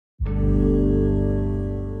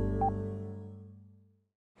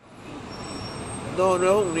No,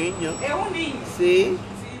 no, un niño. Sí.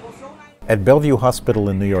 At Bellevue Hospital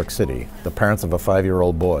in New York City, the parents of a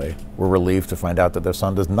 5-year-old boy were relieved to find out that their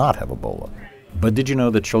son does not have Ebola. But did you know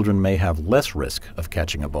that children may have less risk of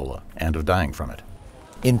catching Ebola and of dying from it?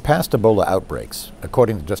 In past Ebola outbreaks,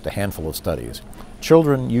 according to just a handful of studies,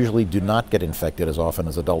 children usually do not get infected as often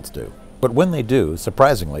as adults do. But when they do,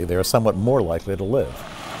 surprisingly, they are somewhat more likely to live.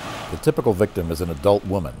 The typical victim is an adult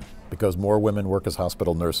woman, because more women work as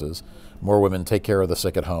hospital nurses, more women take care of the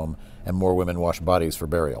sick at home, and more women wash bodies for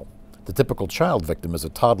burial. The typical child victim is a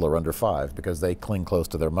toddler under 5 because they cling close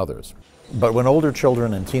to their mothers. But when older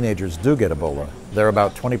children and teenagers do get Ebola, they're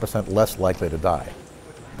about 20% less likely to die.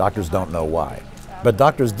 Doctors don't know why. But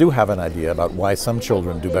doctors do have an idea about why some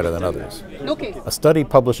children do better than others. Okay. A study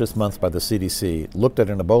published this month by the CDC looked at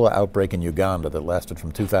an Ebola outbreak in Uganda that lasted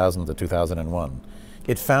from 2000 to 2001.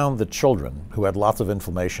 It found that children who had lots of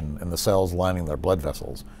inflammation in the cells lining their blood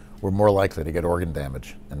vessels were more likely to get organ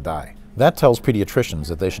damage and die. That tells pediatricians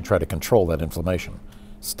that they should try to control that inflammation.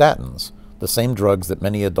 Statins, the same drugs that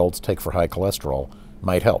many adults take for high cholesterol,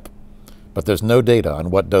 might help. But there's no data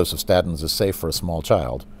on what dose of statins is safe for a small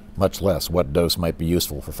child, much less what dose might be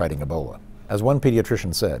useful for fighting Ebola. As one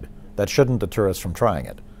pediatrician said, that shouldn't deter us from trying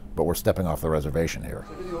it, but we're stepping off the reservation here.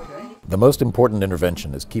 The most important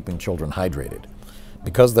intervention is keeping children hydrated.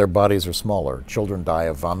 Because their bodies are smaller, children die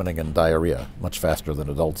of vomiting and diarrhea much faster than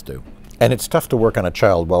adults do. And it's tough to work on a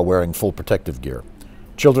child while wearing full protective gear.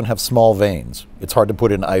 Children have small veins. It's hard to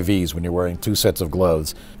put in IVs when you're wearing 2 sets of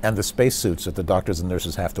gloves, and the spacesuits that the doctors and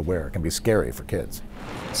nurses have to wear can be scary for kids.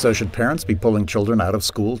 So should parents be pulling children out of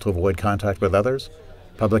school to avoid contact with others?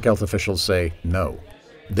 Public health officials say no.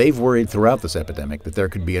 They've worried throughout this epidemic that there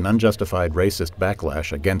could be an unjustified racist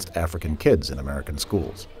backlash against African kids in American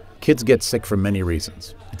schools. Kids get sick for many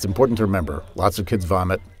reasons. It's important to remember, lots of kids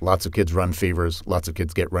vomit, lots of kids run fevers, lots of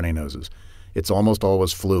kids get runny noses. It's almost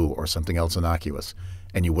always flu or something else innocuous,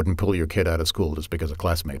 and you wouldn't pull your kid out of school just because a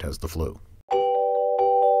classmate has the flu.